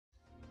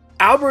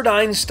Albert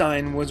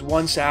Einstein was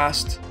once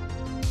asked,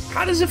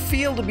 "How does it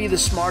feel to be the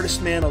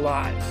smartest man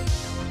alive?"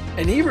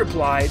 And he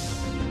replied,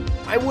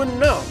 "I wouldn't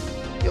know.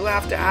 You'll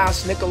have to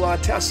ask Nikola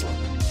Tesla."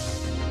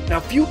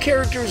 Now, few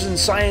characters in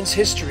science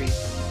history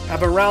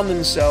have around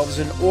themselves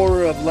an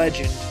aura of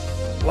legend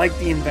like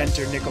the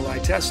inventor Nikola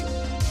Tesla.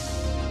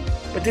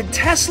 But did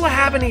Tesla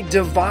have any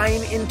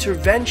divine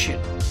intervention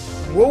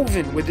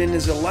woven within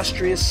his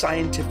illustrious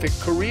scientific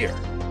career?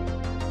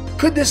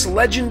 Could this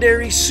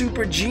legendary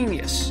super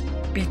genius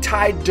be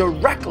tied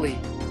directly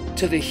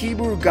to the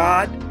Hebrew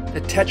god,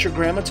 the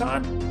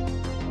Tetragrammaton?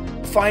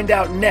 Find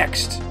out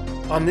next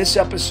on this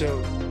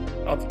episode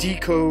of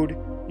Decode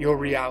Your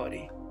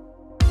Reality.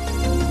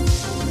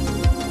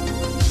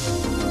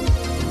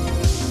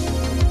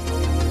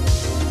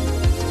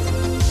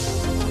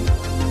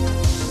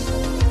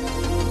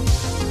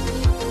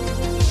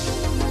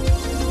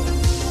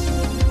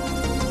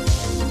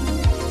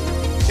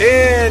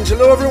 And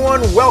hello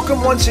everyone,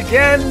 welcome once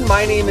again.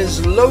 My name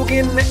is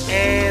Logan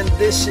and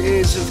this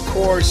is of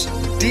course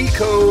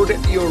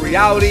Decode Your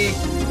Reality.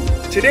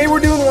 Today we're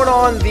doing one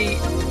on the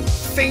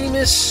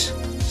famous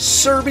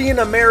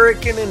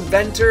Serbian-American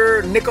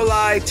inventor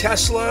Nikola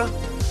Tesla.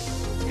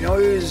 You know,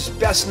 he was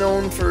best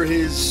known for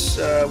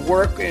his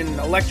work in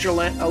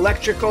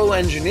electrical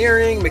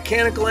engineering,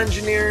 mechanical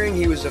engineering.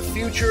 He was a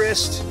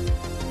futurist.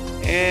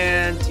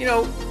 And, you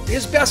know,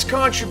 his best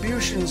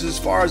contributions as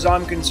far as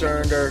I'm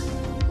concerned are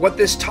what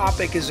this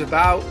topic is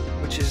about,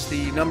 which is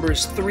the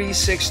numbers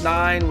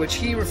 369, which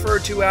he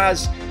referred to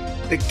as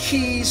the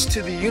keys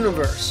to the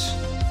universe.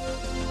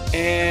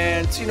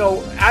 And, you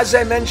know, as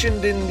I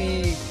mentioned in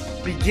the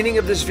beginning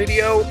of this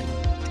video,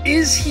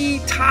 is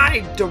he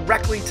tied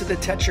directly to the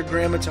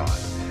Tetragrammaton?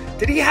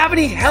 Did he have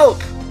any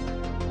help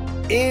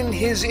in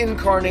his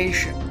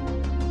incarnation?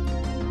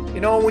 You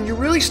know, when you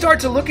really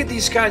start to look at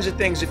these kinds of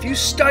things, if you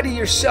study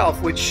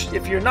yourself, which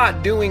if you're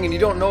not doing and you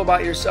don't know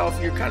about yourself,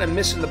 you're kind of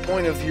missing the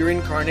point of your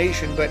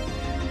incarnation. But,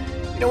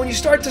 you know, when you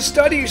start to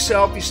study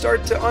yourself, you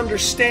start to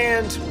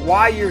understand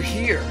why you're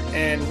here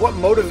and what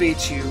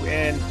motivates you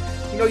and,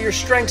 you know, your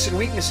strengths and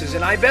weaknesses.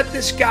 And I bet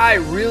this guy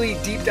really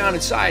deep down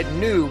inside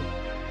knew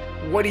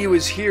what he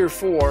was here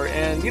for.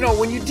 And, you know,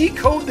 when you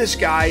decode this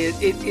guy,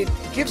 it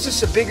gives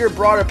us a bigger,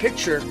 broader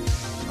picture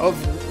of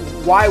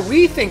why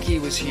we think he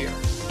was here.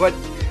 But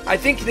I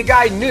think the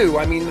guy knew.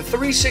 I mean, the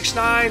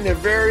 369, they're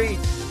very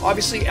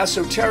obviously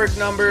esoteric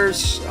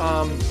numbers.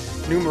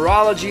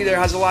 Numerology there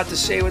has a lot to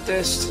say with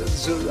this.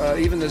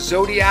 Even the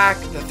zodiac,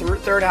 the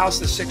third house,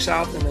 the sixth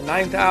house, and the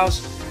ninth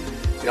house.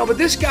 You know, but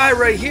this guy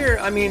right here,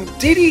 I mean,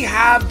 did he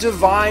have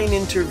divine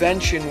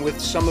intervention with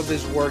some of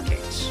his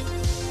workings?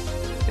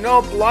 You know,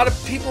 a lot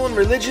of people in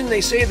religion,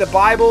 they say the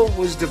Bible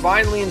was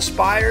divinely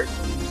inspired.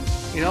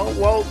 You know,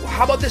 well,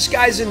 how about this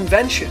guy's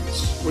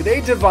inventions? Were they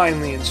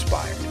divinely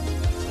inspired?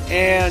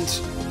 And,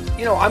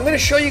 you know, I'm going to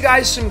show you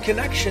guys some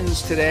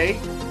connections today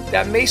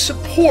that may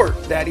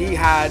support that he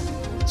had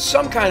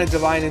some kind of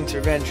divine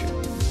intervention.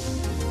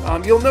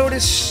 You'll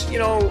notice, you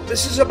know,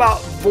 this is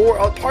about,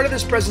 part of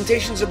this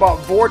presentation is about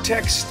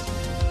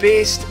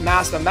vortex-based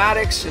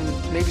mathematics, and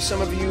maybe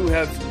some of you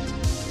have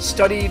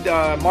studied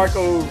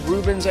Marco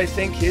Rubens, I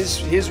think,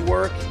 his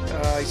work.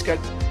 He's got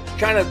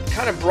kind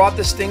of brought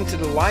this thing to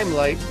the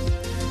limelight.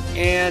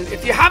 And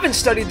if you haven't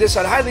studied this,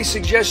 I'd highly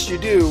suggest you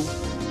do,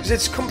 because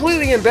it's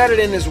completely embedded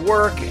in his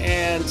work,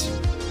 and,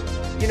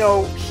 you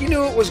know, he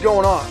knew what was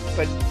going on.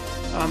 But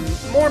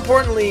more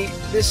importantly,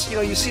 this, you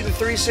know, you see the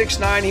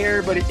 369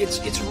 here, but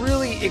it's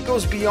really, it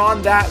goes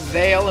beyond that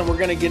veil, and we're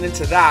going to get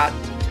into that.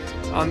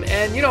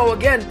 And, you know,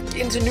 again,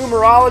 into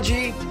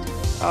numerology,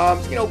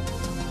 you know,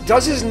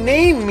 does his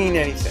name mean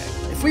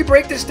anything? If we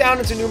break this down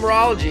into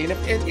numerology,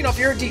 and you know, if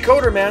you're a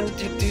decoder, man,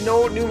 do you know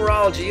what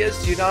numerology is?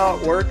 Do you know how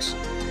it works?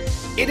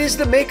 It is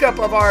the makeup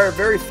of our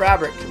very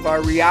fabric, of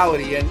our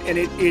reality, and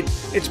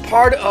it's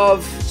part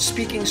of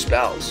speaking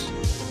spells.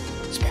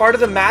 It's part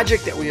of the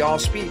magic that we all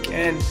speak.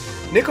 And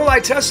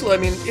Nikola Tesla, I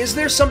mean, is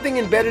there something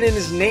embedded in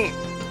his name?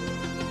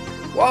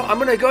 Well, I'm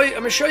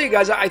gonna show you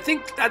guys. I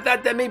think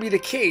that may be the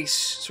case.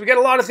 So we got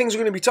a lot of things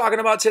we're gonna be talking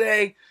about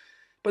today,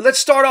 but let's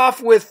start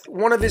off with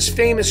one of his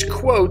famous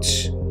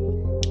quotes.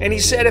 And he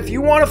said, "If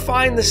you want to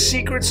find the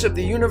secrets of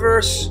the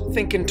universe,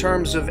 think in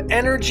terms of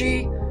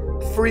energy,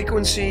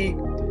 frequency,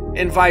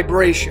 and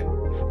vibration."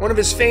 One of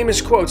his famous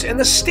quotes. And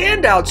the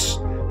standouts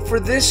for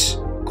this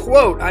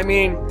quote, I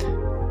mean,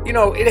 you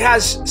know, it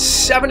has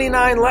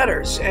 79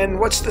 letters. And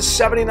what's the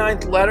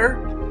 79th letter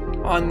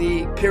on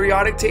the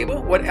periodic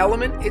table? What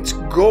element? It's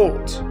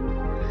gold.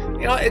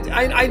 You know,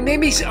 I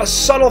maybe a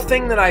subtle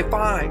thing that I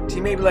find.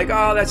 You may be like,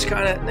 oh, that's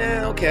kind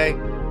of, okay.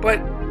 But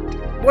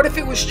what if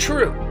it was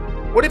true?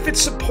 What if it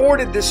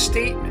supported this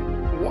statement?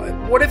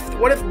 What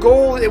if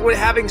gold,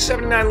 having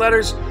 79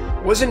 letters,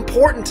 was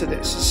important to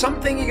this? It's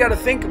something you got to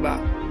think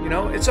about. You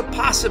know, it's a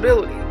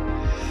possibility.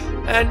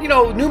 And, you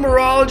know,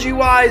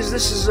 numerology-wise,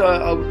 this is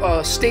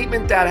a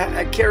statement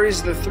that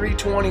carries the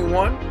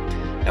 321.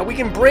 Now, we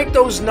can break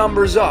those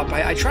numbers up.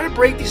 I try to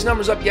break these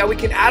numbers up. Yeah, we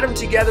can add them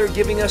together,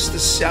 giving us the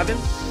 7,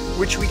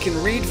 which we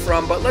can read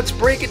from. But let's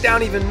break it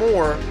down even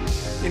more.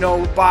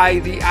 by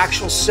the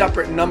actual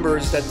separate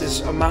numbers that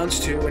this amounts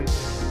to. And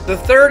the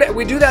third,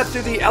 we do that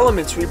through the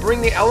elements. We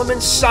bring the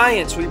elements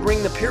science. We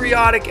bring the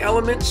periodic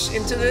elements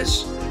into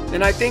this.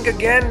 And I think,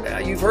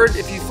 again, you've heard,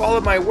 if you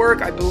followed my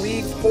work, I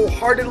believe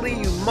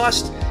wholeheartedly you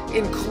must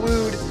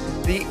include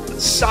the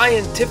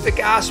scientific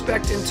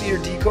aspect into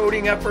your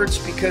decoding efforts,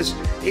 because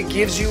it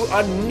gives you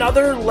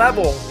another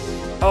level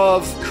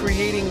of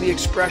creating the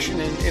expression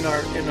in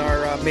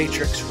our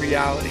matrix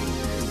reality.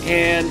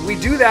 And we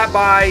do that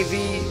by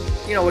the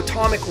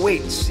atomic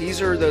weights.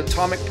 These are the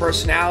atomic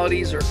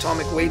personalities or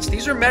atomic weights.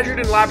 These are measured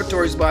in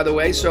laboratories, by the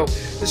way, so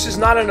this is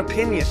not an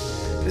opinion.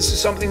 This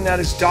is something that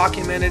is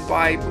documented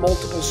by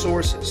multiple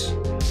sources.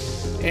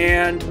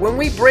 And when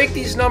we break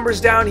these numbers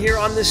down here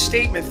on this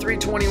statement,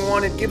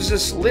 321, it gives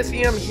us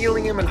lithium,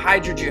 helium, and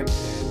hydrogen.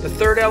 The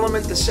third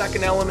element, the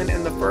second element,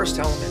 and the first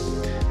element.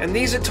 And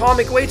these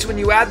atomic weights, when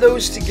you add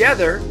those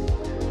together,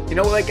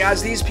 like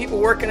as these people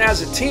working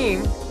as a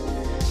team,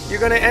 you're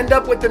going to end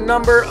up with the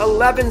number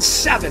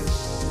 11.7.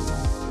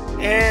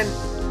 And,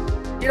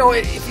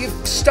 if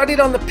you've studied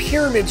on the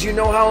pyramids, you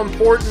know how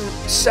important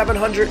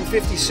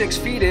 756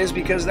 feet is,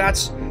 because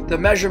that's the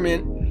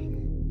measurement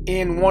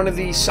in one of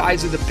the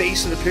sides of the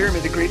base of the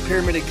pyramid, the Great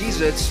Pyramid of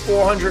Giza. It's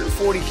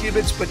 440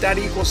 cubits, but that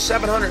equals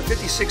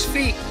 756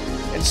 feet.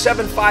 And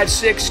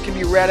 756 can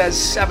be read as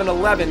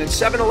 711. And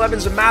 711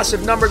 is a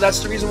massive number. That's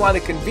the reason why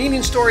the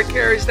convenience store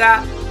carries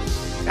that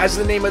as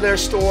the name of their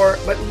store.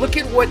 But look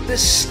at what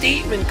this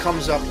statement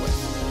comes up with.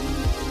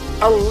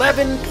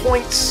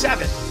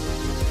 11.7.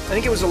 I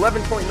think it was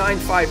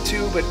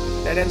 11.952, but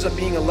that ends up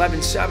being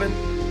 11.7.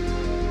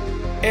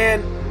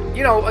 And,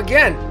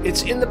 again,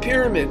 it's in the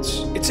pyramids.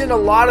 It's in a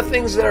lot of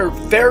things that are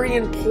very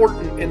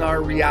important in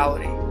our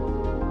reality.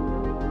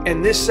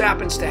 And this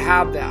happens to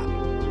have that.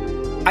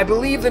 I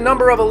believe the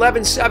number of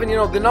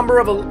 11.7, the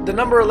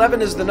number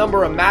 11 is the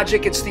number of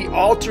magic. It's the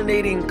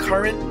alternating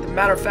current. As a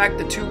matter of fact,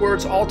 the two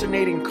words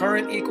alternating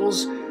current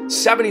equals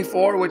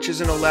 74, which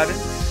is an 11.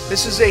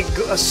 This is a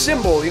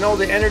symbol,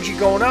 the energy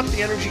going up,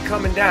 the energy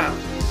coming down.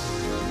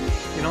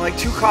 Like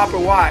two copper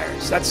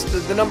wires. That's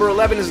the number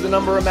 11 is the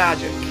number of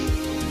magic.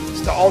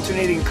 It's the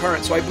alternating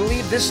current. So I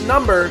believe this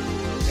number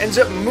ends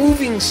up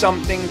moving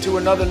something to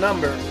another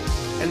number.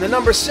 And the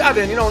number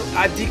 7,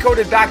 I've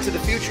decoded Back to the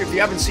Future. If you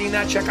haven't seen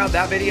that, check out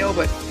that video.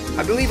 But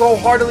I believe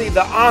wholeheartedly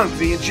the Ankh,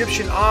 the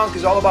Egyptian Ankh,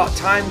 is all about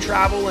time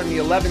travel, and the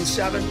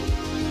 11.7.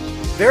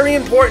 Very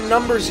important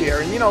numbers here.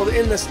 And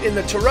in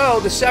the tarot,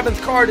 the 7th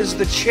card is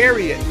the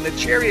Chariot, and the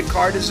Chariot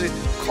card is a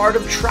card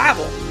of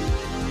travel.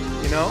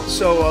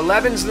 So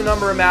 11 is the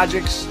number of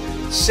magics,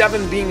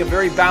 7 being a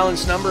very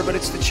balanced number, but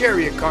it's the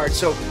Chariot card.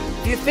 So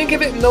if you think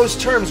of it in those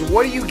terms,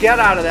 what do you get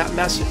out of that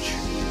message?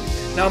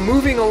 Now,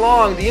 moving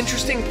along, the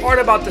interesting part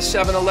about the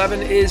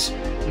 711 is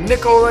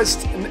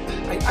Nikola's.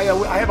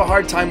 I have a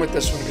hard time with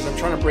this one because I'm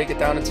trying to break it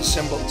down into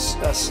symbols,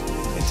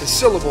 into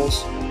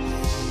syllables.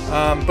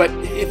 But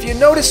if you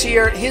notice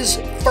here,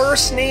 his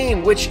first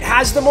name, which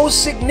has the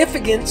most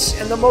significance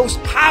and the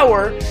most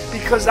power,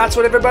 because that's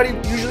what everybody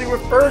usually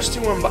refers to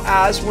him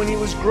as when he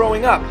was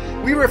growing up.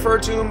 We refer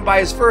to him by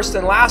his first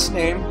and last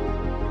name.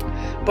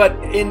 But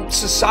in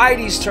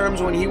society's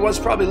terms, when he was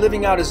probably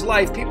living out his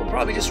life, people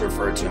probably just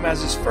referred to him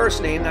as his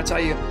first name. That's how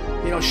you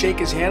shake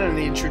his hand and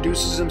he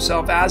introduces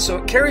himself as. So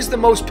it carries the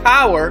most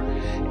power,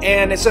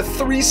 and it's a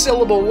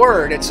 3-syllable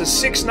word. It's a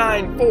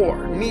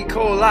 694,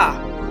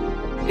 Nikola.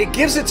 It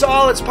gives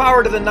all its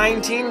power to the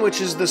 19,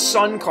 which is the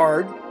Sun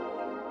card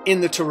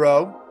in the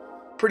tarot.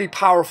 Pretty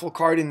powerful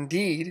card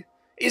indeed.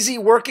 Is he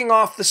working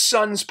off the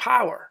Sun's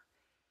power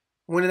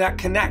when that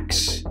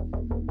connects?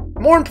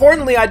 More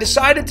importantly, I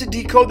decided to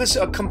decode this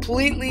a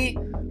completely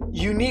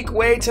unique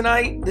way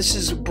tonight. This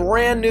is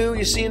brand new.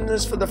 You're seeing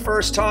this for the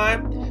first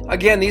time.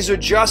 Again, these are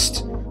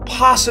just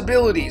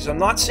possibilities. I'm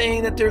not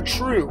saying that they're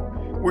true.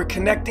 We're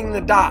connecting the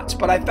dots,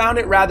 but I found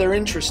it rather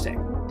interesting.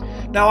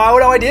 Now,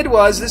 what I did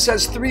was, this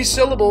has 3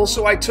 syllables,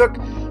 so I took,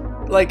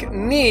 like,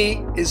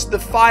 Ni is the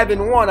 5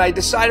 and 1. I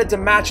decided to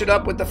match it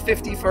up with the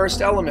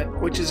 51st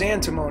element, which is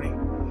antimony.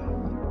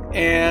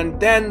 And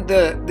then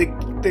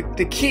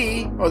the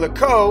key, or the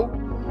ko,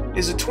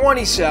 is a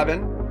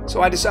 27.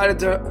 So I decided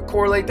to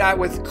correlate that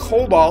with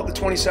cobalt, the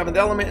 27th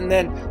element, and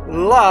then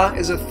La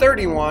is a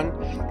 31,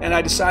 and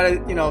I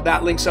decided,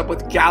 that links up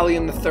with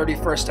gallium, the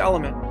 31st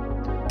element.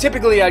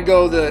 Typically, I'd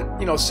go the,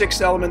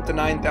 6th element, the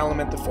 9th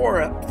element, the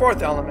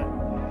 4th element.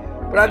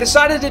 But I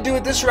decided to do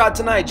it this route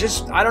tonight.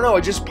 I don't know,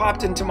 it just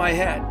popped into my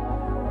head.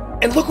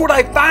 And look what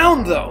I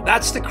found, though.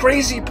 That's the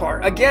crazy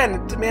part.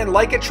 Again, man,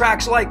 like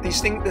attracts like.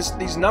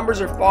 These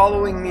numbers are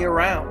following me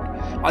around.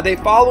 Are they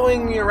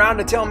following me around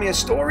to tell me a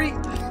story?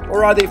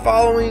 Or are they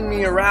following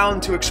me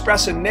around to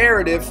express a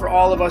narrative for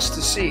all of us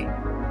to see?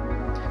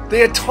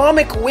 The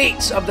atomic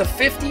weights of the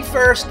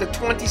 51st, the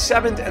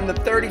 27th, and the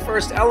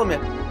 31st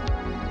element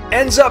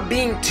ends up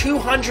being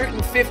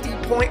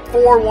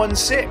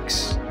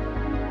 250.416.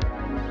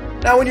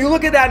 Now, when you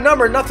look at that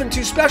number, nothing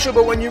too special,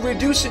 but when you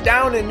reduce it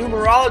down in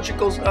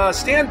numerological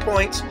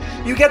standpoints,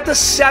 you get the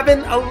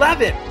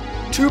 711.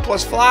 2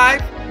 plus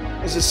 5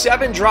 is a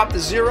 7 dropped to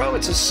 0.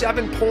 It's a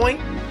 7 point.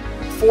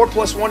 4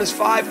 plus 1 is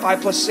 5.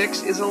 5 plus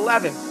 6 is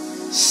 11.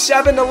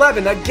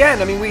 7-11.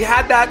 Again, I mean, we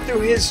had that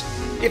through his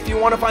 "If you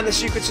want to find the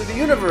secrets of the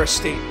universe"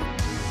 statement.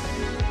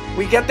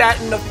 We get that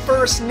in the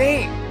first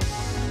name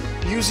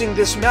using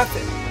this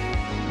method.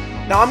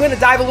 Now, I'm going to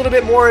dive a little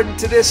bit more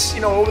into this,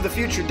 over the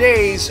future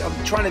days.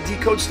 I'm trying to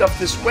decode stuff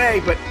this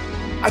way, but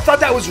I thought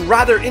that was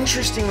rather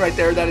interesting right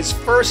there, that his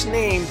first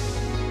name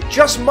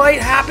just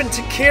might happen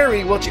to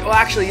carry, well,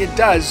 actually it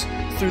does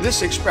through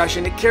this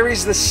expression. It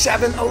carries the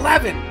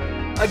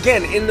 7-11.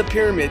 Again, in the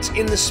pyramids,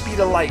 in the speed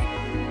of light.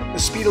 The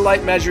speed of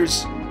light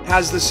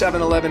has the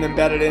 7-11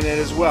 embedded in it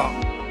as well.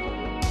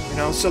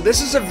 So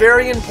this is a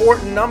very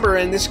important number,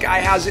 and this guy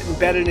has it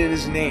embedded in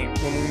his name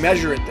when we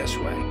measure it this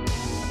way.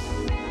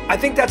 I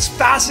think that's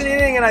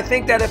fascinating, and I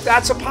think that if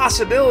that's a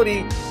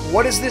possibility,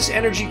 what is this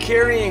energy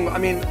carrying? I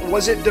mean,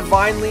 was it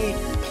divinely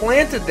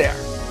planted there?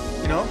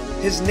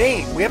 His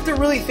name. We have to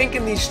really think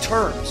in these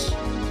terms.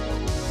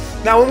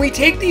 Now, when we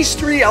take these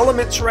 3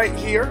 elements right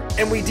here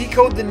and we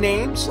decode the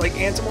names like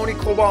antimony,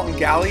 cobalt, and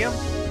gallium,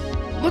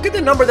 look at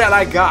the number that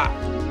I got.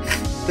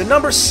 The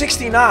number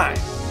 69.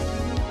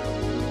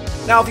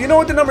 Now, if you know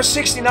what the number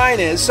 69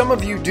 is, some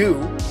of you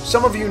do.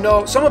 Some of you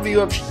know. Some of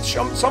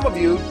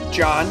you,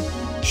 John,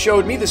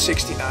 showed me the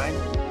 69.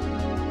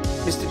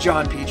 Mr.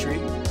 John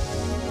Petrie.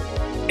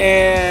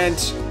 And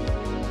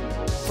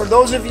for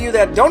those of you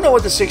that don't know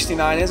what the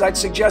 69 is, I'd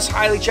suggest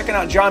highly checking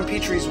out John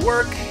Petrie's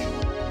work.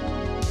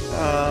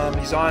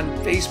 He's on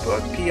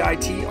Facebook,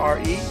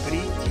 P-I-T-R-E, but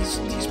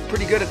he's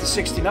pretty good at the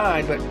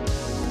 69. But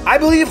I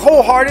believe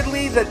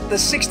wholeheartedly that the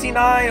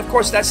 69, of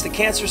course, that's the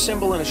Cancer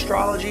symbol in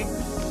astrology.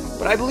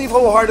 But I believe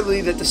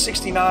wholeheartedly that the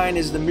 69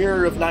 is the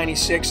mirror of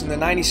 96, and the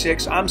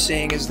 96 I'm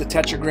saying is the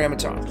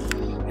Tetragrammaton.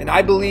 And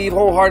I believe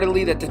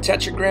wholeheartedly that the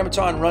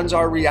Tetragrammaton runs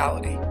our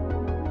reality.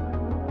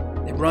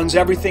 It runs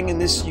everything in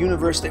this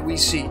universe that we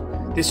see,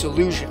 this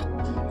illusion.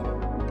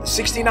 The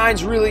 69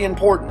 is really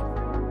important.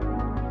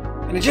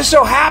 And it just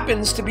so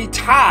happens to be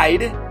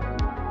tied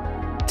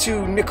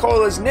to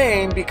Nikola's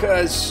name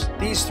because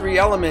these 3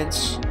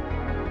 elements,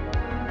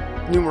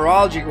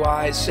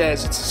 numerology-wise,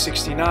 says it's a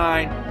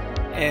 69.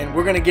 And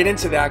we're going to get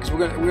into that because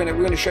we're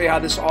going to show you how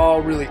this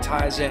all really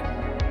ties in.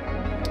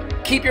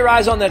 Keep your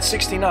eyes on that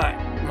 69.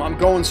 I'm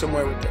going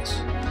somewhere with this.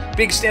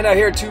 Big standout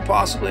here too,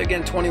 possibly.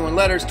 Again, 21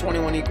 letters,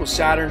 21 equals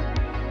Saturn.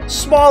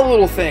 Small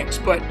little things,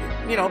 but,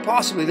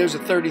 possibly there's a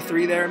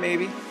 33 there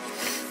maybe.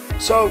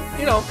 So,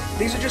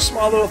 these are just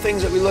small little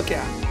things that we look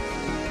at.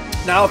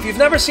 Now, if you've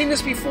never seen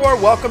this before,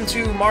 welcome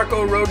to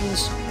Marco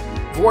Rodin's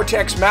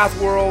Vortex Math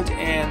World.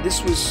 And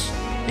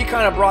he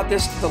kind of brought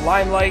this to the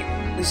limelight.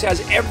 This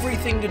has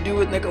everything to do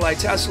with Nikola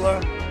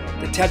Tesla,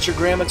 the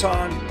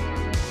Tetragrammaton.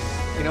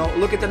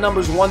 Look at the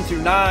numbers 1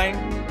 through 9.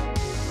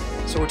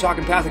 So we're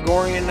talking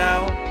Pythagorean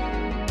now.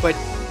 But,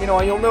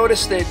 you'll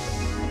notice that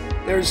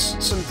there's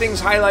some things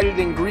highlighted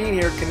in green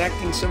here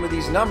connecting some of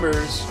these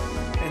numbers.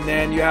 And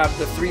then you have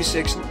the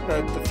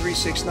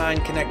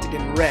 369 connected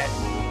in red.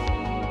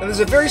 Now there's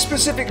a very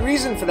specific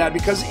reason for that,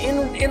 because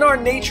in our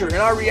nature, in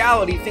our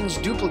reality, things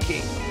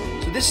duplicate.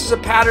 So this is a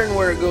pattern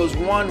where it goes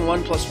 1,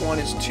 1 plus 1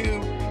 is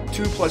 2.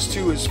 2 plus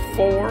 2 is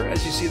 4,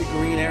 as you see the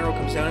green arrow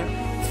comes down.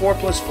 4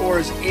 plus 4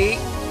 is 8.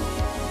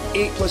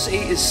 8 plus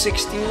 8 is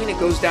 16. It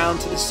goes down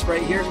to this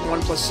right here.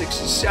 1 plus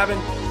 6 is 7.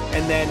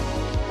 And then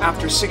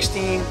after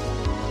 16,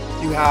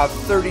 you have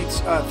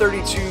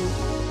 32,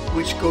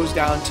 which goes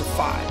down to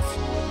 5.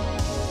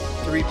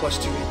 3 plus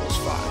 2 equals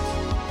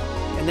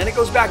 5. And then it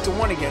goes back to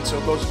 1 again. So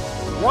it goes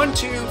 1,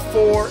 2,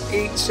 4,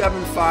 8,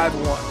 7, 5,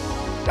 1.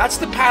 That's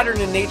the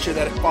pattern in nature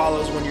that it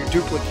follows when you're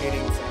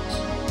duplicating things.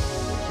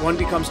 1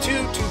 becomes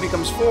 2, 2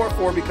 becomes 4,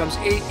 4 becomes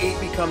 8, 8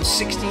 becomes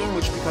 16,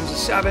 which becomes a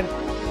 7,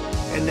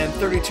 and then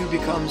 32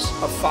 becomes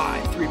a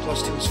 5. 3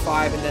 plus 2 is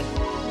 5, and then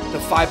the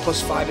 5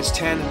 plus 5 is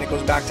 10, and it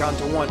goes back down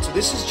to 1. So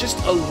this is just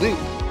a loop.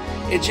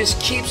 It just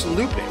keeps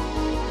looping.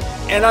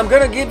 And I'm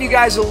going to give you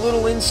guys a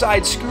little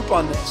inside scoop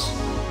on this.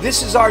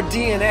 This is our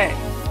DNA,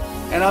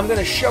 and I'm going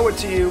to show it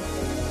to you.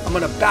 I'm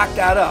going to back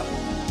that up.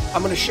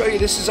 I'm going to show you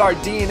this is our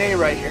DNA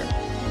right here,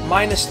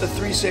 minus the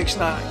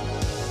 369.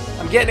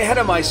 I'm getting ahead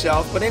of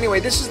myself, but anyway,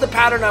 this is the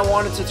pattern I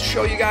wanted to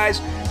show you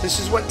guys. This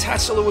is what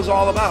Tesla was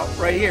all about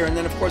right here. And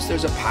then, of course,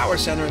 there's a power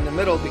center in the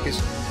middle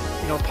because,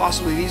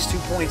 possibly these 2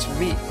 points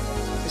meet.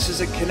 This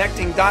is a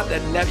connecting dot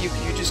that you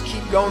just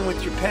keep going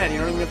with your pen. You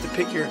don't even have to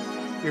pick your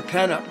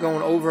pen up,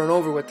 going over and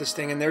over with this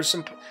thing. And there's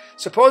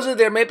supposedly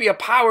there may be a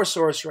power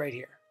source right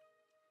here.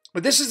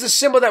 But this is the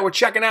symbol that we're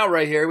checking out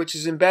right here, which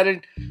is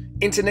embedded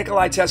into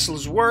Nikola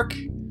Tesla's work.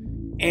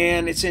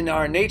 And it's in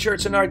our nature,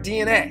 it's in our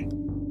DNA.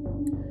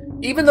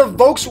 Even the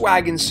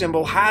Volkswagen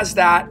symbol has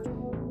that,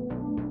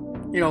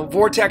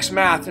 vortex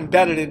math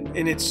embedded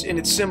in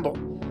its symbol.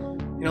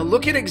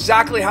 Look at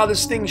exactly how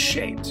this thing's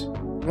shaped.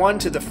 1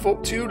 to the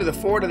 2 to the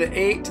 4 to the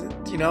 8.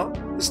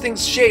 This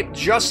thing's shaped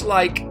just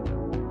like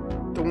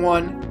the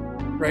one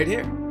right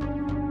here.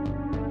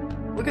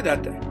 Look at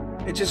that thing.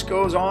 It just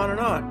goes on and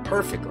on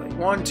perfectly.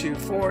 1, 2,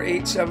 4,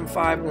 8, 7,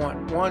 5,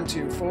 1. 1,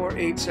 2, 4,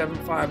 8, 7,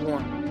 5,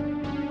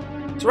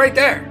 1. It's right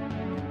there.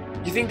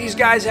 You think these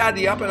guys had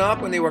the up and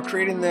up when they were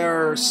creating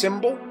their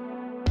symbol,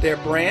 their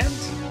brand?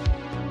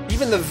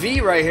 Even the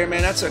V right here,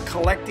 man, that's a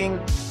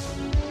collecting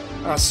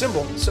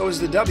symbol. So is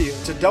the W.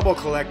 It's a double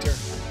collector.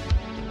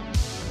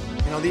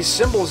 You know, these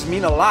symbols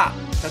mean a lot.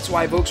 That's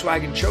why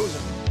Volkswagen chose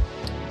them.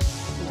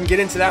 We can get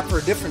into that for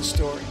a different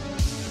story.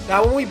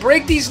 Now, when we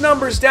break these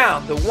numbers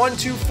down, the 1,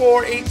 2,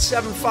 4, 8,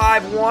 7,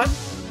 5, 1,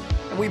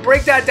 and we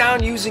break that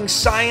down using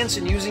science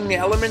and using the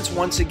elements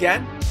once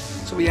again.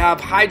 So we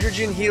have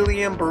hydrogen,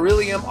 helium,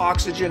 beryllium,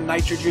 oxygen,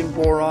 nitrogen,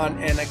 boron,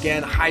 and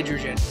again,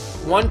 hydrogen.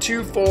 1,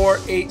 2, 4,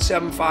 8,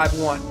 7, 5,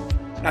 1.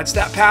 That's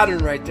that pattern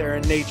right there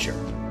in nature.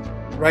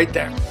 Right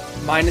there.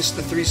 Minus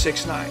the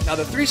 369. Now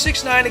the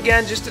 369,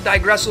 again, just to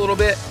digress a little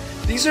bit,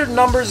 these are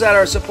numbers that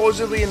are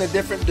supposedly in a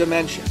different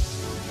dimension.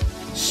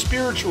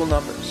 Spiritual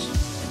numbers.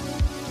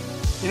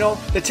 You know,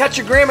 the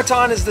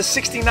Tetragrammaton is the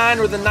 69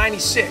 or the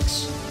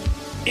 96.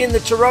 In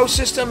the Tarot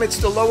system, it's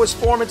the lowest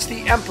form. It's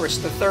the Empress,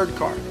 the third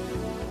card.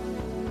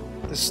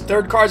 This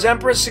third card's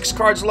Empress, 6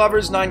 cards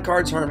Lovers, 9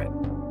 cards Hermit.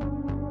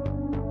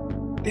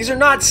 These are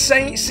not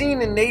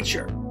seen in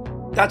nature.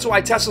 That's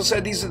why Tesla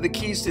said these are the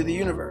keys to the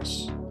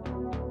universe.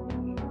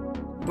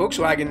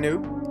 Volkswagen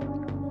knew.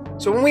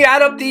 So when we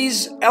add up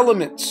these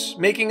elements,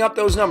 making up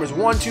those numbers,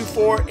 1, 2,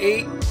 4,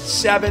 8,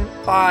 7,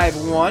 5,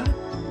 1,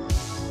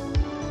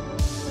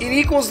 it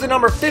equals the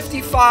number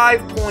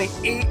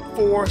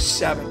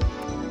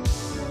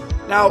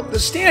 55.847. Now, the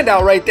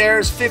standout right there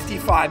is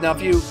 55. Now,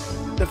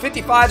 the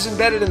 55 is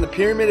embedded in the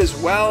pyramid as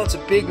well. It's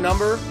a big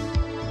number.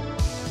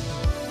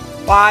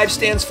 5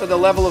 stands for the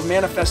level of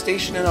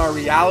manifestation in our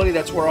reality.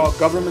 That's where all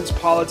governments,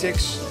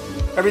 politics,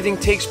 everything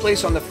takes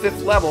place on the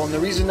 5th level. And the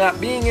reason that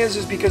being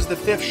is because the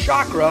 5th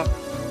chakra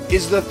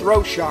is the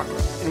throat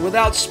chakra. And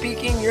without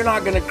speaking, you're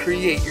not going to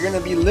create. You're going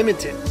to be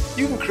limited.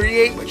 You can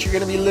create, but you're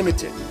going to be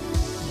limited.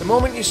 The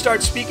moment you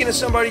start speaking to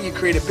somebody, you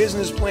create a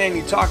business plan,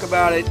 you talk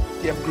about it,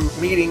 you have group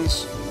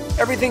meetings.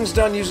 Everything's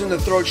done using the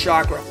throat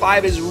chakra.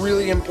 5 is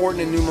really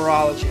important in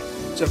numerology.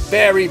 It's a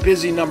very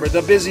busy number,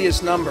 the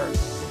busiest number.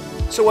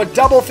 So a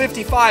double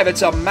 55,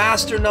 it's a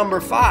master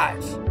number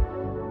 5.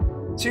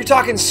 So you're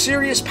talking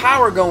serious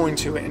power going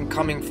to it and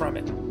coming from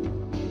it.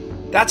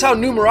 That's how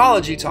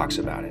numerology talks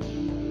about it.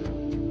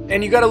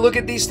 And you got to look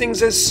at these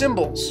things as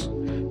symbols.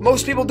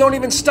 Most people don't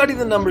even study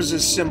the numbers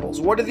as symbols.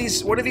 What do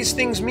these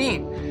things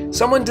mean?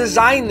 Someone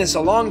designed this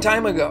a long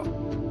time ago.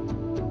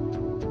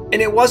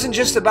 And it wasn't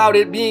just about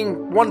it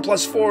being 1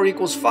 plus 4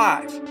 equals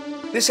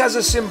 5. This has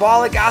a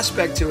symbolic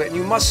aspect to it, and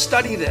you must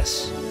study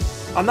this.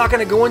 I'm not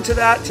going to go into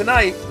that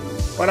tonight,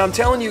 but I'm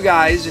telling you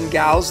guys and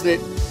gals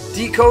that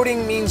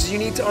decoding means you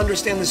need to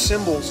understand the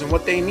symbols and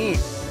what they mean.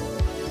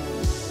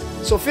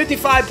 So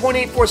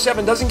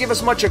 55.847 doesn't give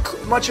us much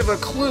of a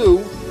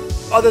clue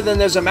other than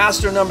there's a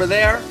master number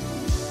there.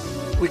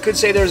 We could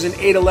say there's an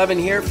 811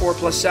 here. 4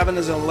 plus 7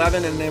 is an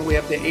 11, and then we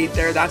have the 8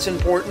 there. That's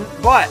important.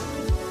 But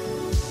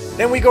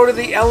then we go to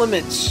the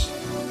elements.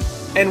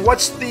 And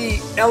what's the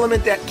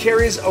element that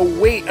carries a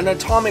weight, an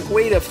atomic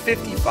weight of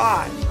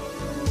 55?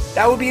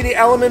 That would be the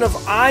element of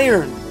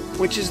iron,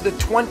 which is the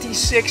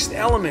 26th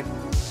element.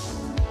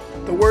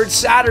 The word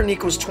Saturn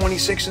equals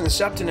 26 in the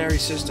septenary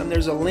system.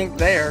 There's a link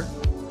there.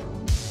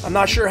 I'm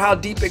not sure how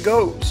deep it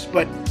goes,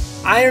 but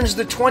iron's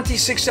the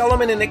 26th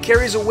element, and it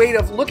carries a weight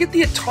of, look at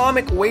the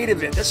atomic weight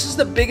of it. This is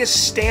the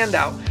biggest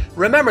standout.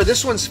 Remember,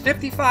 this one's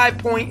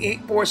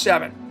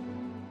 55.847.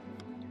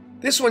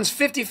 This one's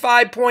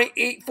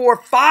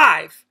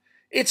 55.845.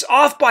 It's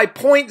off by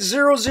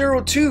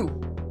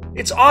 0.002.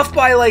 It's off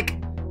by like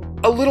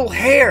a little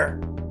hair.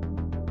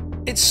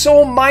 It's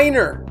so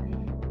minor.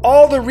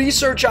 All the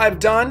research I've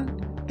done,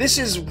 this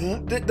is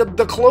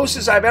the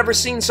closest I've ever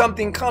seen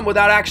something come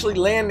without actually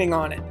landing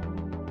on it.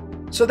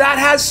 So that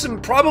has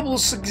some probable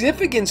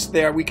significance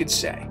there, we could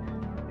say.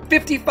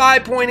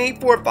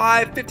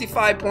 55.845,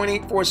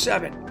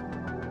 55.847.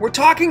 We're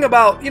talking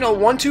about,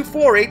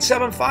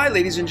 124.875,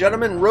 ladies and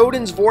gentlemen,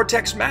 Rodin's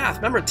vortex math.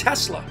 Remember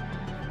Tesla?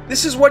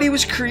 This is what he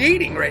was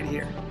creating right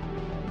here.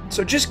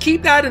 So just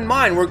keep that in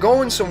mind. We're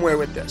going somewhere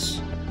with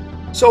this.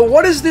 So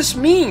what does this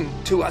mean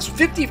to us?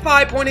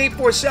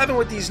 55.847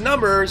 with these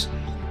numbers,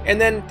 and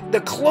then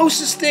the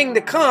closest thing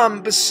to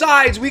come,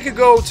 besides, we could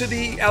go to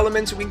the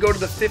elements, we can go to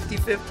the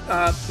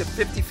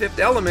 55th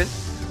element,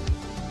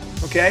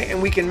 okay,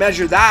 and we can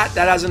measure that.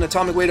 That has an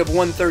atomic weight of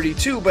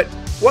 132, but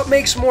what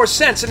makes more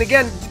sense? And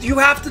again,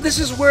 this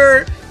is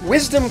where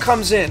wisdom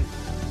comes in.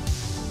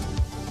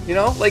 We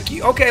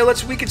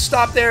could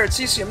stop there at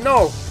cesium.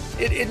 No,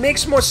 it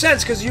makes more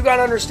sense because you got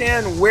to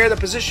understand where the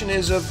position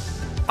is of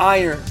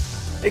iron.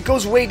 It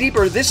goes way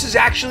deeper. This is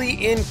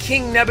actually in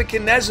King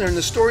Nebuchadnezzar, in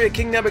the story of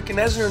King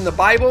Nebuchadnezzar in the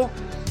Bible.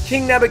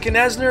 King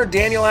Nebuchadnezzar,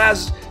 Daniel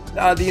has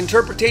the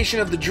interpretation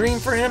of the dream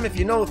for him, if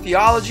you know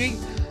theology.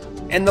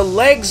 And the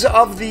legs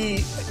of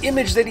the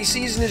image that he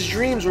sees in his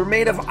dreams were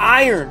made of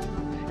iron.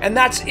 And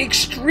that's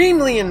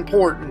extremely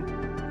important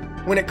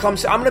when it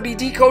comes to, I'm going to be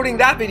decoding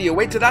that video.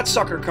 Wait till that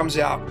sucker comes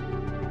out.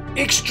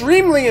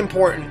 Extremely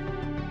important.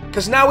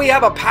 Because now we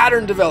have a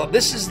pattern developed.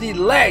 This is the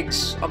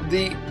legs of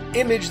the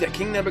image that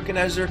King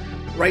Nebuchadnezzar,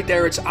 right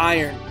there, it's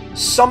iron.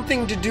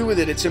 something to do with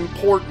it. It's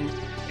important.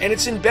 And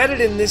it's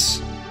embedded in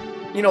this,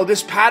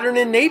 this pattern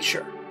in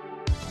nature.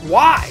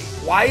 Why?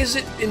 Why is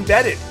it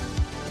embedded?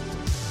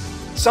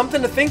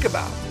 Something to think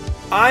about.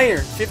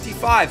 Iron,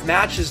 55,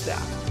 matches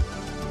that.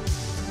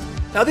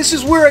 Now this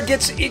is where it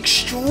gets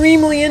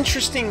extremely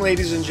interesting,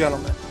 ladies and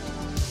gentlemen.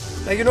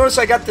 Now you notice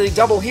I got the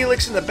double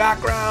helix in the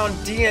background,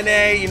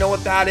 DNA, you know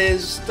what that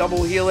is,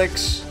 double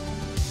helix,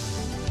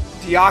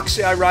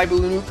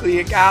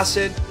 deoxyribonucleic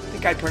acid, I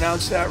think I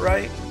pronounced that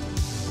right.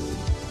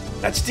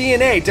 That's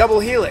DNA, double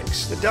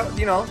helix,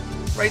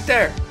 right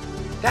there.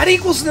 That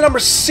equals the number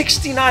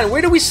 69.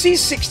 Where did we see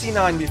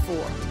 69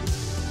 before?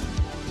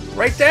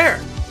 Right there,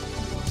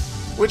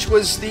 which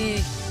was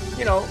the,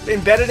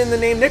 embedded in the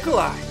name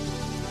Nikolai.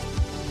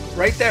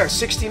 Right there,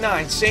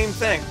 69, same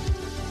thing.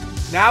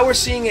 Now we're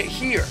seeing it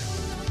here.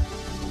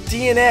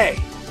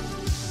 DNA.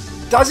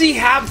 Does he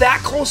have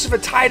that close of a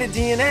tie to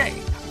DNA?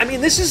 I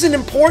mean, this is an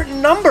important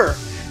number.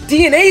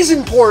 DNA is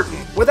important.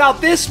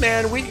 Without this,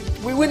 man, we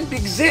wouldn't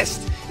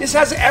exist. This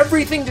has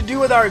everything to do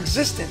with our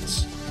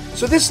existence.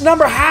 So this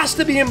number has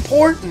to be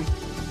important.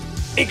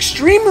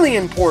 Extremely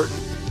important.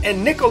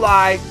 And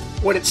Nikolai,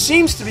 what it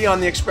seems to be on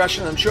the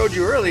expression I showed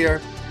you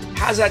earlier,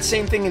 has that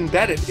same thing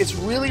embedded. It's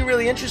really,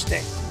 really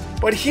interesting.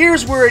 But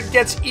here's where it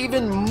gets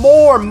even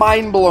more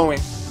mind-blowing.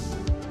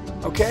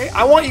 Okay?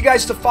 I want you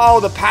guys to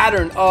follow the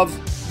pattern of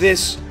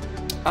this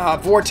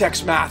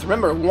vortex math.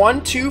 Remember,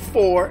 1, 2,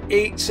 4,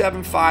 8,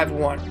 7, 5,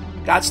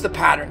 1. That's the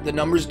pattern. The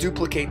numbers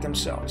duplicate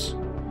themselves.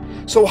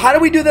 So how do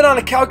we do that on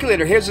a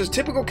calculator? Here's this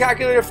typical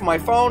calculator for my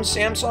phone,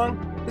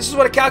 Samsung. This is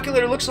what a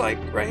calculator looks like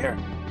right here.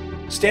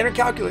 Standard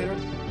calculator.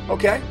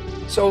 Okay?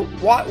 So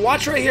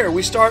watch right here.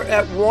 We start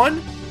at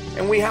 1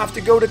 and we have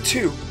to go to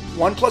 2.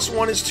 1 plus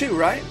 1 is 2,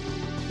 right?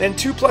 Then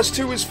 2 plus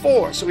 2 is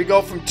 4. So we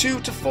go from 2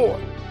 to 4.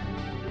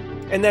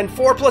 And then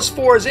 4 plus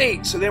 4 is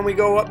 8. So then we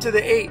go up to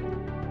the 8.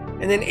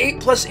 And then 8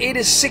 plus 8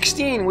 is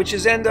 16, which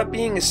is end up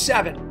being a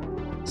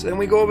 7. So then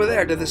we go over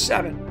there to the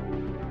 7.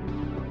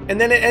 And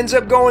then it ends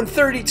up going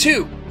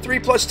 32. 3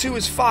 plus 2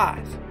 is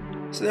 5.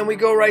 So then we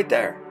go right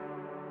there.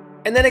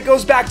 And then it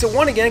goes back to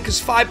 1 again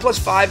because 5 plus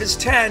 5 is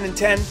 10. And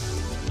 10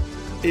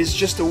 is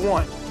just a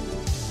 1.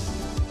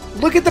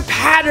 Look at the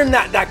pattern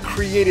that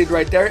created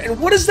right there. And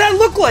what does that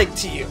look like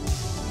to you?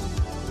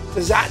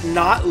 Does that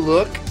not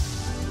look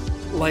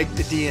like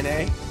the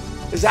DNA?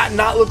 Does that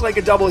not look like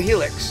a double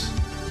helix?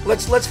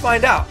 Let's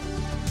find out.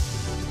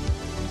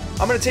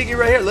 I'm gonna take you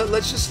right here.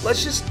 Let's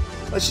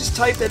just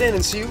type that in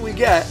and see what we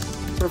get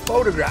for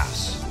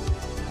photographs.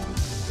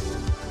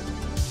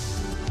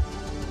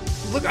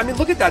 Look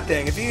at that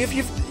thing.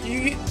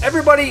 If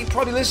everybody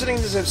probably listening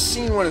to this have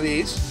seen one of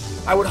these,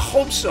 I would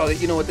hope so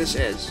that you know what this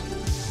is.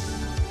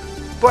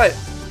 But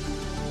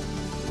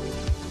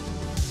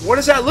what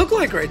does that look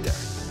like right there?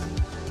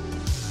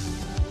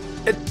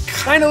 It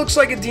kind of looks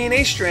like a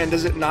DNA strand,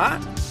 does it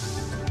not?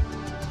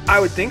 I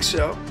would think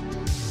so.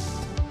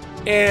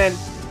 And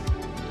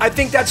I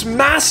think that's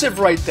massive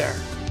right there.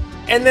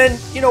 And then,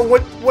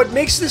 what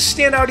makes this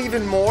stand out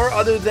even more,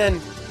 other than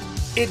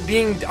it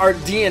being our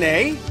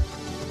DNA,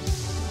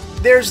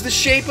 there's the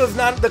shape of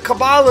the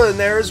Kabbalah in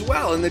there as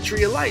well, in the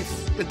Tree of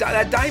Life,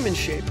 that diamond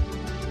shape.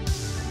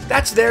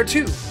 That's there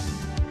too.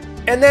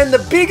 And then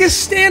the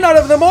biggest standout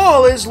of them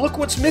all is, look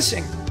what's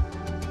missing.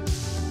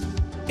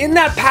 In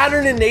that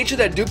pattern in nature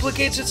that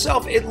duplicates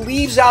itself, it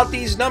leaves out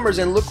these numbers,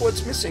 and look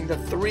what's missing, the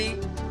 3,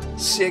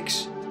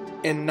 6,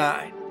 and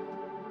 9.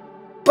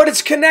 But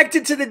it's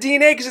connected to the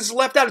DNA because it's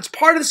left out. It's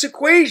part of this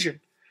equation.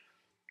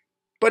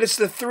 But it's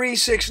the 3,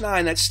 6,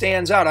 9 that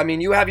stands out. I mean,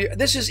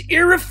 this is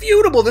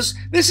irrefutable. This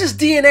is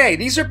DNA.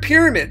 These are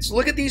pyramids.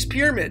 Look at these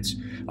pyramids.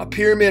 A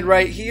pyramid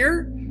right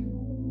here,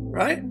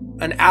 right?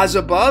 An as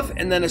above,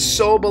 and then a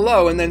so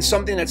below, and then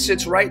something that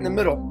sits right in the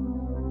middle.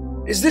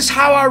 Is this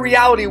how our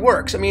reality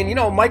works? I mean,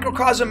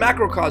 microcosm,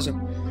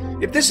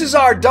 macrocosm. If this is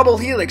our double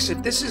helix,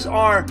 if this is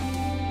our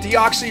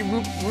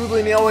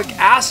deoxyribonucleic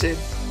acid,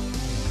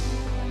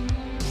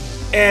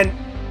 and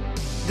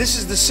this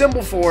is the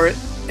symbol for it,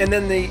 and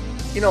then the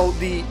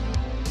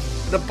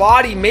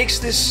body makes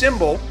this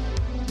symbol,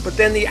 but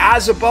then the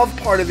as above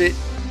part of it,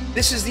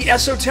 this is the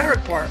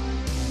esoteric part.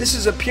 This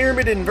is a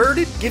pyramid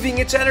inverted, giving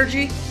its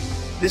energy.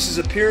 This is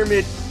a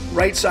pyramid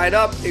right side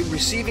up,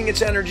 receiving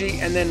its energy,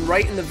 and then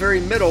right in the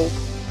very middle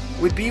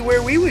would be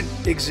where we would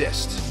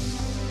exist.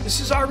 This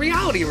is our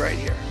reality right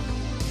here.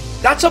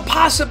 That's a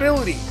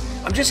possibility.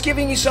 I'm just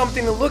giving you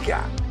something to look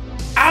at.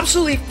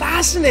 Absolutely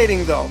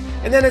fascinating though.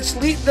 And then it's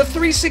the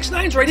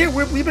 369s right here.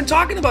 We've been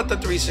talking about the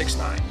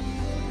 369.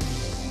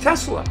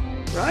 Tesla,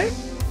 right?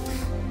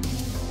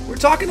 We're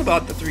talking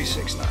about the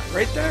 369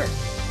 right there.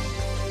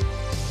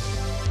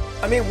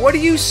 I mean, what do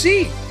you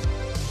see?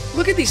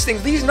 Look at these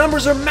things. These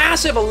numbers are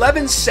massive.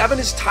 11.7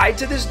 is tied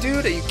to this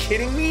dude. Are you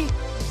kidding me?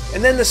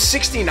 And then the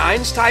 69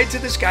 is tied to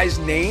this guy's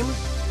name.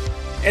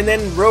 And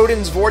then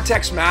Rodin's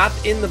vortex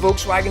math in the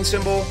Volkswagen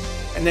symbol.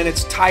 And then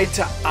it's tied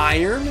to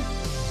iron.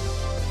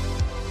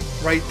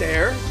 Right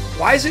there.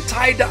 Why is it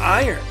tied to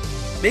iron?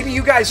 Maybe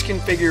you guys can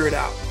figure it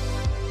out.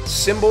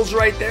 symbols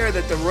right there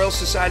that the Royal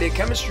Society of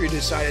Chemistry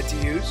decided to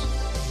use.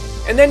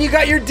 And then you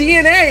got your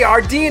DNA.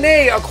 Our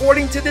DNA,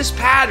 according to this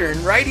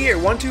pattern right here,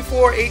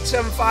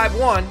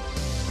 1248751.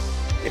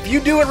 If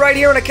you do it right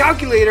here on a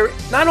calculator,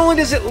 not only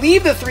does it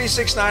leave the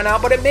 369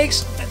 out, but it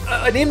makes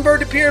an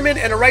inverted pyramid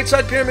and a right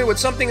side pyramid with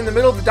something in the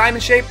middle of the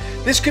diamond shape.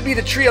 This could be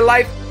the tree of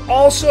life.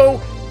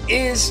 Also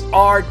is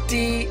our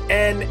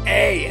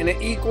DNA, and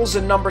it equals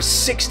the number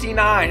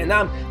 69. And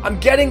I'm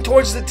getting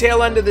towards the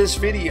tail end of this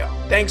video.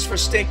 Thanks for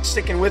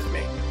sticking with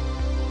me.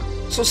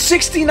 So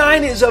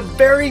 69 is a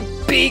very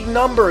big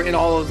number in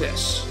all of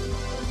this.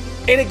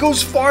 And it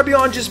goes far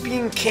beyond just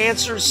being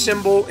Cancer's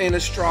symbol in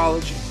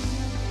astrology.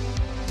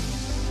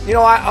 You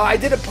know, I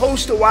did a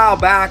post a while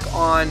back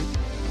on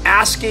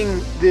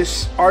asking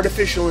this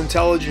artificial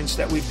intelligence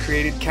that we've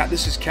created.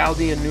 This is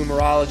Chaldean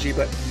numerology,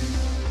 but,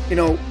 you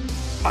know,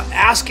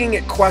 asking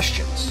it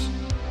questions.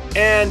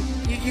 And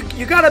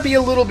you got to be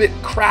a little bit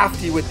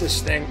crafty with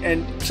this thing.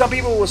 And some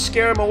people will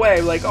scare them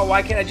away, like, oh,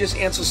 why can't I just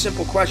answer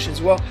simple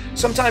questions? Well,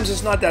 sometimes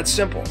it's not that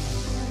simple.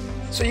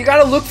 So you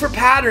got to look for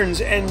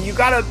patterns, and you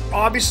got to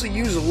obviously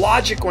use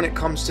logic when it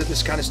comes to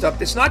this kind of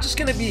stuff. It's not just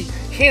going to be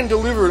hand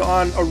delivered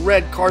on a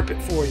red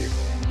carpet for you.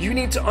 You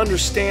need to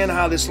understand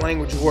how this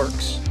language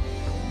works.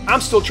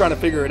 I'm still trying to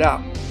figure it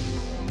out.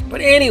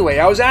 But anyway,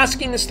 I was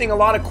asking this thing a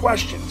lot of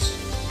questions.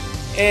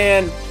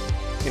 And,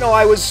 you know,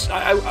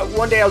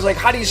 one day I was like,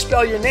 how do you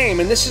spell your name?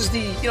 And this is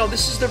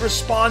the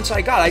response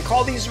I got. I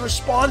call these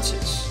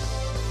responses.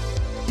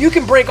 You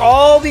can break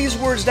all these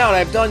words down.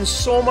 I've done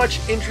so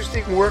much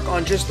interesting work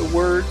on just the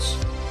words,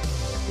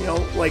 you know,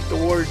 like the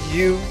word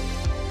you,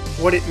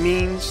 what it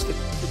means.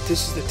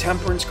 This is the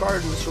temperance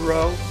card in the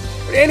tarot.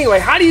 But anyway,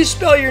 how do you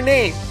spell your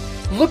name?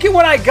 Look at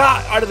what I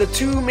got out of the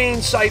two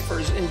main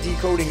ciphers in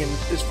decoding, and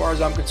as far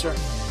as I'm concerned.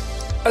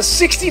 A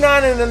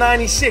 69 and a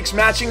 96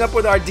 matching up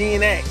with our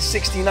DNA,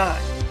 69.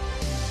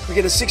 We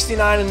get a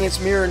 69 and its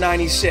mirror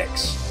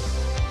 96.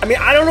 I mean,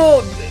 I don't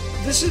know.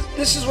 This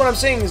is what I'm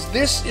saying, is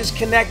this is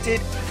connected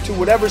to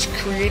whatever's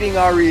creating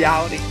our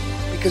reality,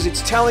 because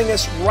it's telling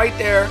us right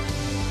there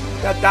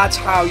that that's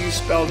how you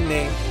spell the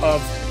name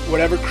of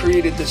whatever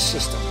created this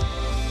system.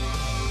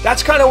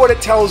 That's kind of what it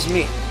tells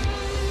me.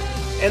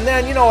 And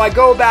then, you know, I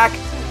go back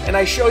and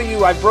I show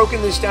you, I've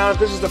broken this down. If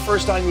this is the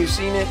first time you've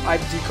seen it,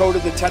 I've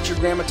decoded the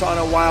Tetragrammaton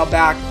a while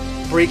back,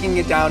 breaking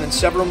it down in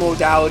several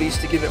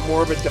modalities to give it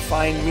more of a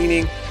defined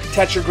meaning.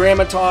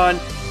 Tetragrammaton,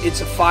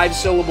 it's a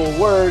 5-syllable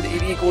word.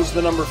 It equals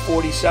the number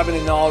 47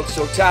 in all its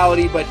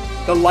totality, but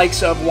the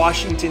likes of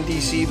Washington,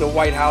 D.C., the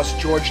White House,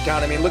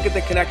 Georgetown, I mean, look at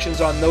the connections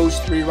on those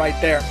three right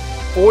there.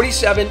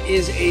 47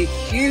 is a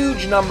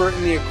huge number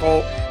in the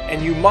occult,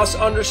 and you must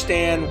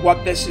understand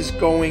what this is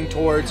going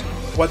towards,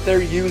 what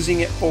they're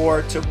using it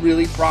for to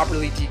really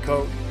properly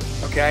decode,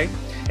 okay?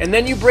 And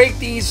then you break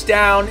these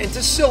down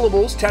into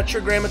syllables,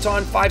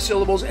 Tetragrammaton, 5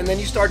 syllables, and then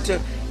you start to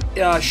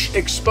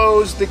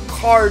expose the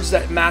cards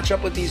that match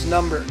up with these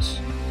numbers.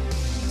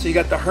 So you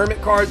got the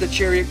Hermit card, the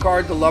Chariot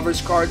card, the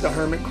Lover's card, the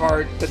Hermit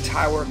card, the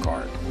Tower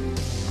card.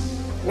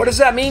 What does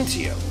that mean to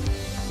you?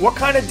 What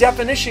kind of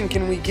definition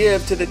can we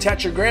give to the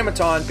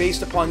Tetragrammaton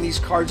based upon these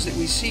cards that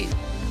we see?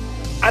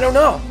 I don't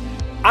know.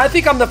 I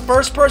think I'm the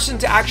first person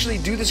to actually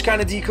do this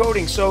kind of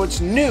decoding, so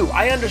it's new.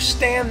 I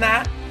understand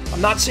that.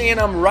 I'm not saying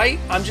I'm right.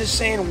 I'm just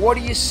saying, what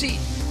do you see?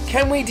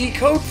 Can we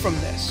decode from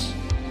this?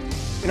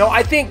 You know,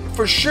 I think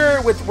for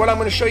sure with what I'm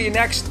going to show you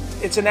next,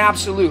 it's an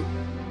absolute.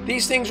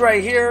 These things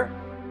right here,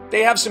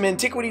 they have some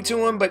antiquity to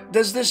them, but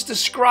does this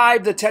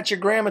describe the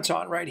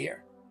Tetragrammaton right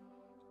here?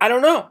 I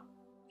don't know.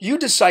 You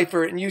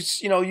decipher it and you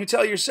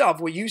tell yourself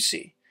what you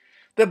see.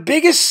 The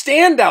biggest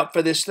standout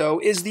for this, though,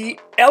 is the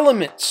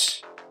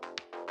elements.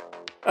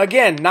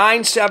 Again,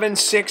 9, 7,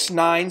 6,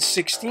 9,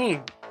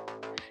 16.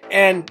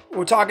 And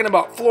we're talking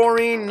about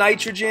fluorine,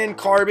 nitrogen,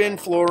 carbon,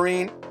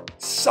 fluorine,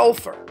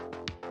 sulfur.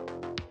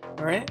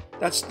 All right?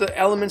 That's the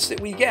elements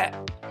that we get.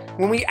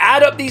 When we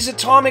add up these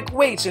atomic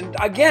weights, and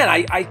again,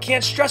 I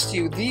can't stress to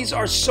you, these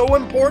are so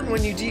important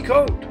when you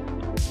decode.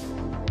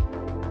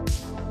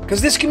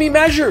 Because this can be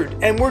measured,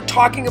 and we're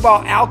talking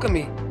about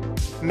alchemy.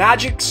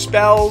 Magic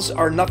spells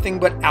are nothing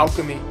but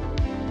alchemy.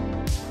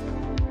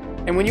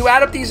 And when you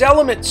add up these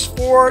elements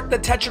for the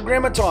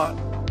Tetragrammaton,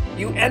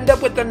 you end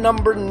up with the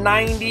number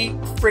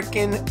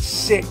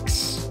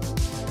 96.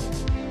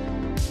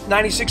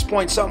 96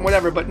 point something,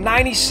 whatever, but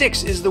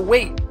 96 is the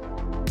weight.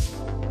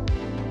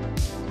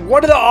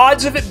 What are the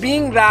odds of it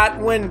being that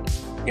when,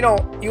 you know,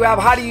 you have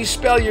how do you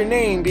spell your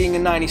name being a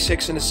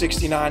 96 and a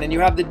 69, and you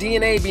have the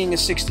DNA being a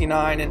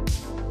 69, and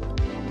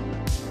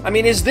I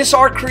mean, is this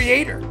our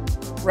creator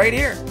right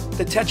here,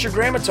 the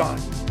Tetragrammaton?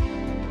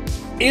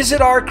 Is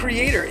it our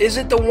creator? Is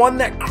it the one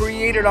that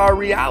created our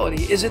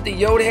reality? Is it the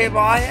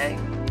Yod-Heh-Vav-Heh?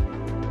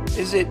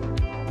 Is it,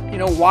 you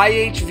know,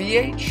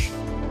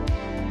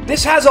 YHVH?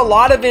 This has a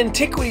lot of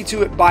antiquity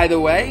to it, by the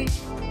way.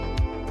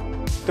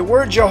 The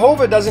word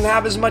Jehovah doesn't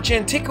have as much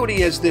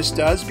antiquity as this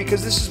does,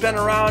 because this has been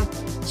around,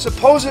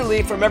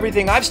 supposedly, from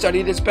everything I've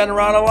studied, it's been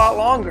around a lot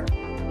longer.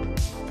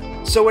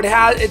 So it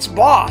has, it's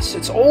boss,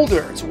 it's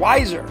older, it's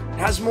wiser, it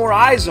has more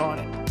eyes on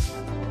it.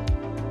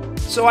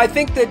 So I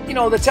think that,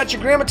 the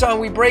Tetragrammaton,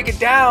 we break it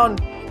down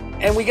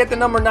and we get the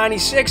number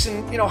 96,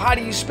 and, how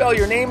do you spell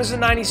your name is a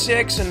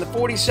 96, and the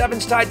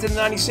 47's tied to the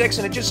 96,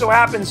 and it just so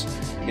happens,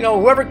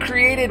 whoever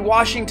created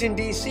Washington,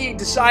 D.C.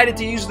 decided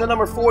to use the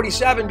number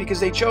 47 because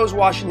they chose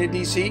Washington,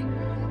 D.C.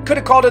 Could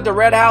have called it the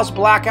Red House,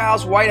 Black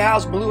House, White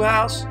House, Blue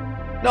House.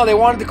 No, they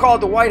wanted to call it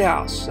the White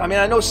House. I mean,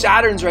 I know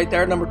Saturn's right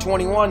there, number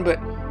 21, but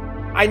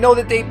I know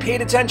that they paid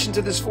attention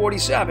to this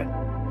 47.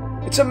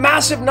 It's a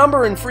massive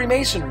number in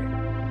Freemasonry.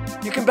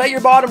 You can bet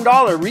your bottom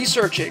dollar,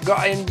 research it, go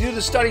and do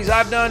the studies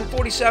I've done.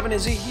 47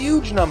 is a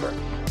huge number.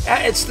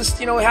 It's this,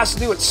 it has to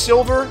do with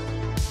silver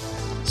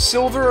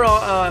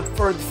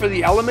for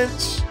the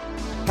elements.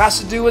 It has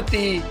to do with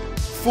the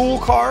Fool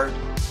card.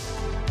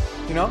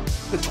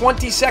 The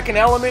 22nd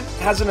element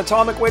has an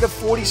atomic weight of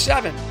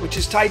 47, which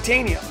is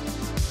titanium.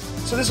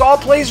 So this all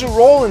plays a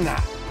role in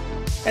that.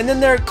 And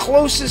then their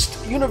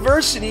closest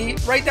university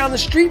right down the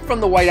street from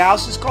the White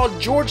House is called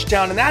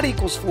Georgetown, and that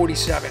equals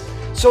 47.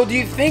 So do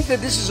you think that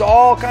this is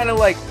all kind of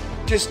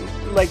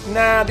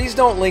nah, these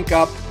don't link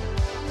up?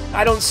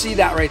 I don't see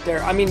that right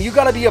there. I mean, you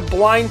got to be a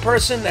blind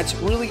person that's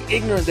really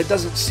ignorant that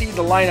doesn't see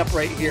the lineup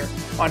right here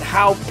on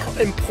how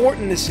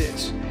important this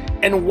is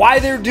and why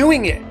they're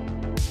doing it.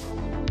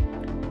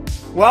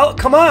 Well,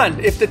 come on.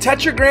 If the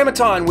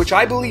Tetragrammaton, which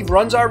I believe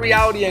runs our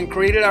reality and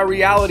created our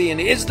reality and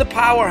is the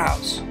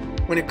powerhouse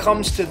when it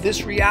comes to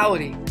this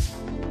reality,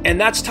 and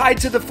that's tied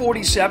to the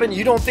 47,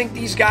 you don't think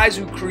these guys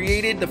who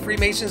created, the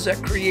Freemasons that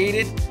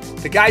created,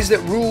 the guys that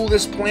rule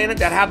this planet,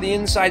 that have the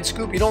inside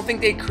scoop, you don't think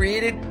they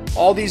created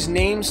all these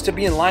names to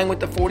be in line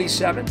with the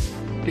 47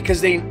 because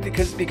they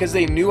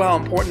knew how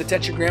important the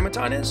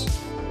Tetragrammaton is?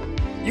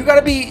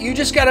 You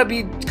just gotta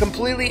be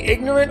completely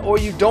ignorant, or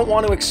you don't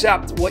want to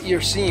accept what you're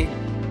seeing.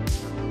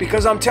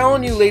 Because I'm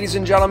telling you, ladies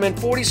and gentlemen,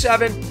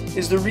 47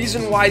 is the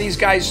reason why these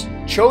guys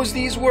chose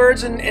these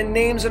words and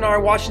names in our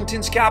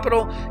Washington's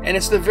capital, and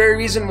it's the very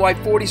reason why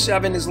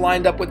 47 is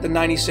lined up with the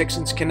 96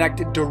 and it's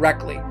connected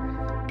directly.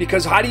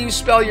 Because how do you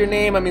spell your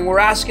name? I mean, we're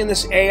asking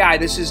this AI.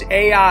 This is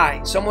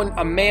AI.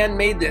 A man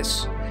made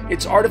this.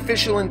 It's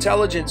artificial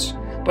intelligence.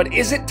 But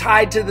is it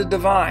tied to the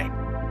divine?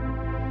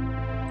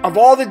 Of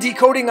all the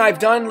decoding I've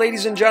done,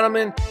 ladies and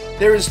gentlemen,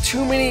 there is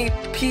too many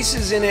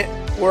pieces in it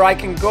where I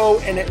can go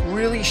and it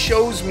really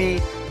shows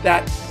me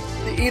that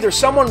either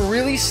someone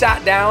really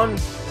sat down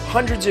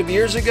hundreds of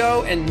years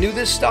ago and knew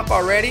this stuff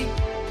already,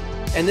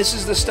 and this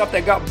is the stuff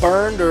that got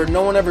burned or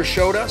no one ever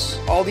showed us,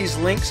 all these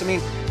links. I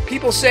mean,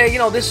 people say,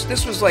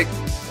 this was like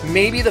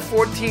maybe the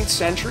 14th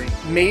century,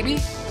 maybe.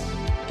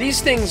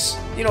 These things,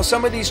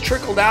 some of these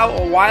trickled out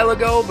a while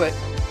ago, but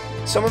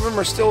some of them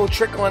are still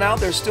trickling out.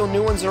 There's still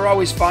new ones they're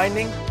always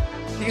finding.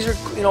 These are,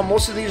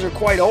 most of these are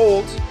quite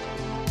old,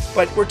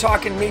 but we're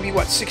talking maybe,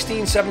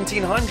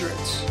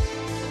 1700s.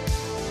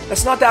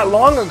 That's not that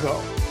long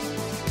ago.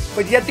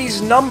 But yet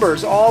these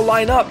numbers all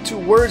line up to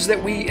words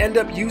that we end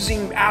up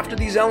using after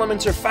these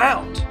elements are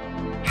found.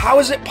 How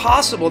is it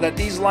possible that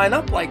these line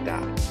up like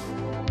that?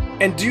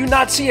 And do you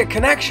not see a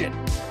connection?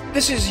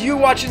 This is you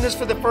watching this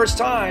for the first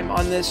time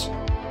on this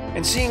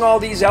and seeing all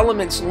these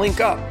elements link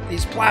up,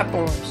 these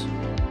platforms.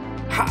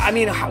 I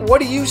mean, what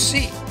do you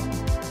see?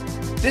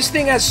 This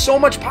thing has so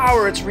much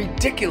power, it's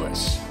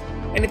ridiculous.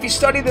 And if you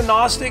study the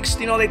Gnostics,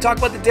 they talk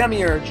about the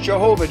demiurge,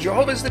 Jehovah.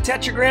 Jehovah is the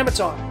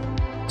Tetragrammaton.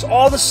 It's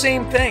all the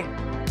same thing,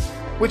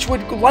 which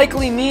would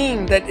likely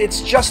mean that it's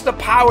just the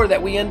power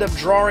that we end up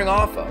drawing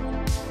off of.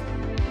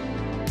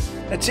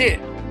 That's it.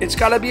 It's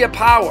got to be a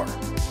power.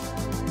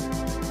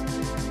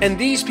 And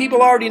these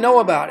people already know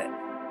about it.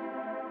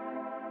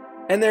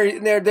 And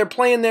they're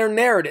playing their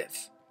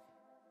narrative.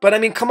 But I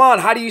mean, come on,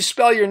 how do you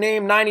spell your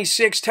name?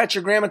 96,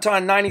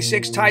 Tetragrammaton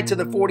 96 tied to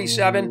the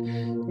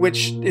 47,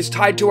 which is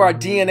tied to our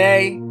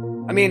DNA.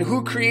 I mean,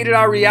 who created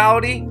our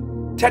reality?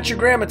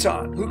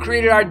 Tetragrammaton. Who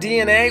created our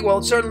DNA? Well,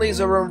 it certainly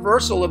is a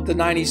reversal of the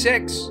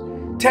 96.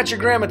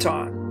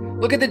 Tetragrammaton.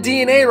 Look at the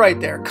DNA right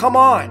there. Come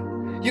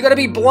on. You got to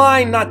be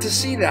blind not to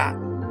see that.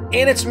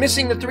 And it's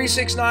missing the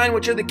 369,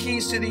 which are the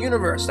keys to the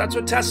universe. That's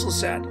what Tesla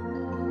said.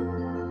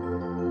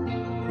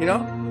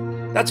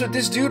 That's what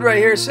this dude right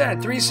here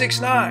said,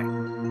 369.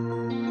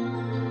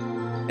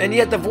 And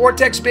yet the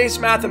vortex-based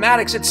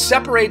mathematics, it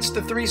separates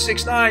the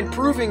 369,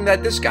 proving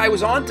that this guy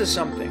was onto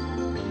something.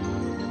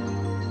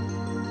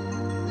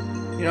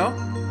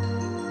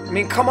 I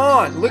mean, come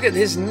on. Look at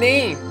his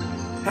name.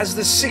 Has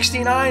the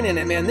 69 in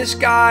it, man. This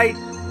guy,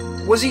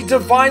 was he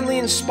divinely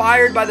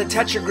inspired by the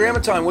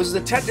Tetragrammaton? Is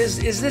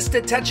this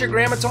the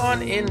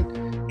Tetragrammaton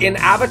in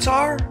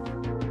Avatar?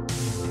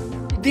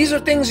 These are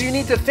things you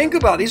need to think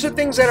about. These are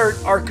things that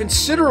are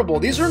considerable.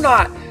 These are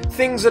not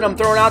things that I'm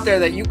throwing out there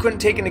that you couldn't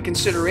take into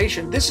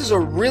consideration. This is a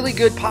really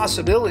good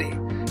possibility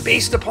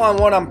based upon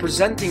what I'm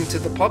presenting to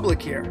the public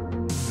here.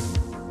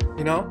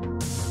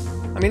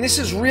 I mean, this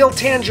is real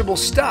tangible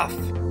stuff.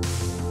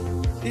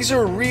 These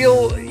are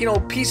real,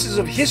 pieces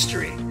of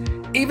history.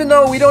 Even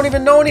though we don't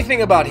even know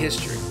anything about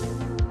history.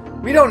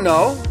 We don't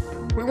know.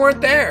 We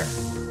weren't there.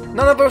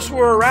 None of us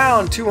were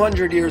around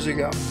 200 years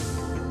ago.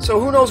 So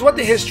who knows what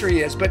the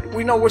history is, but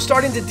we know we're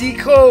starting to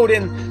decode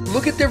and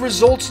look at the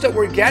results that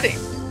we're getting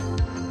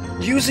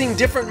using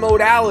different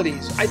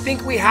modalities. I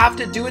think we have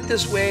to do it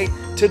this way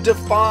to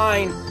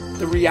define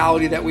the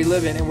reality that we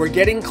live in, and we're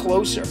getting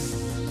closer.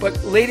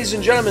 But ladies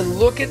and gentlemen,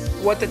 look at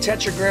what the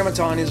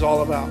Tetragrammaton is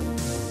all about.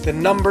 The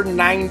number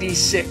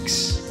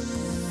 96.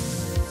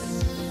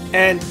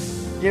 And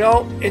you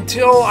know,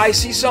 until I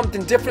see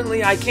something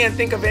differently, I can't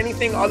think of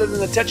anything other than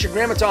the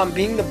Tetragrammaton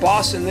being the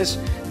boss in this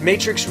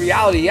matrix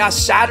reality. Yeah,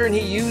 Saturn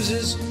he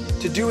uses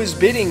to do his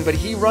bidding, but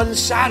he runs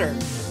Saturn.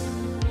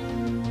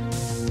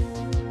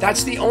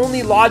 That's the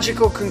only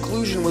logical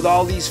conclusion with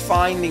all these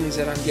findings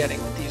that I'm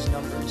getting with these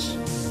numbers.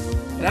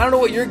 And I don't know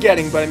what you're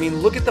getting, but I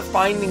mean, look at the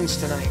findings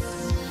tonight.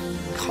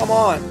 Come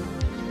on.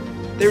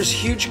 There's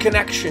huge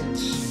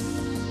connections,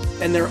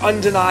 and they're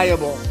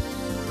undeniable.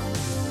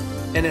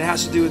 And it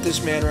has to do with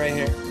this man right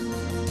here,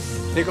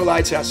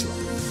 Nikola Tesla.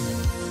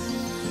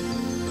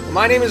 Well,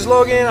 my name is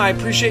Logan. I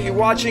appreciate you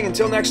watching.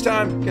 Until next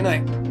time, good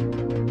night.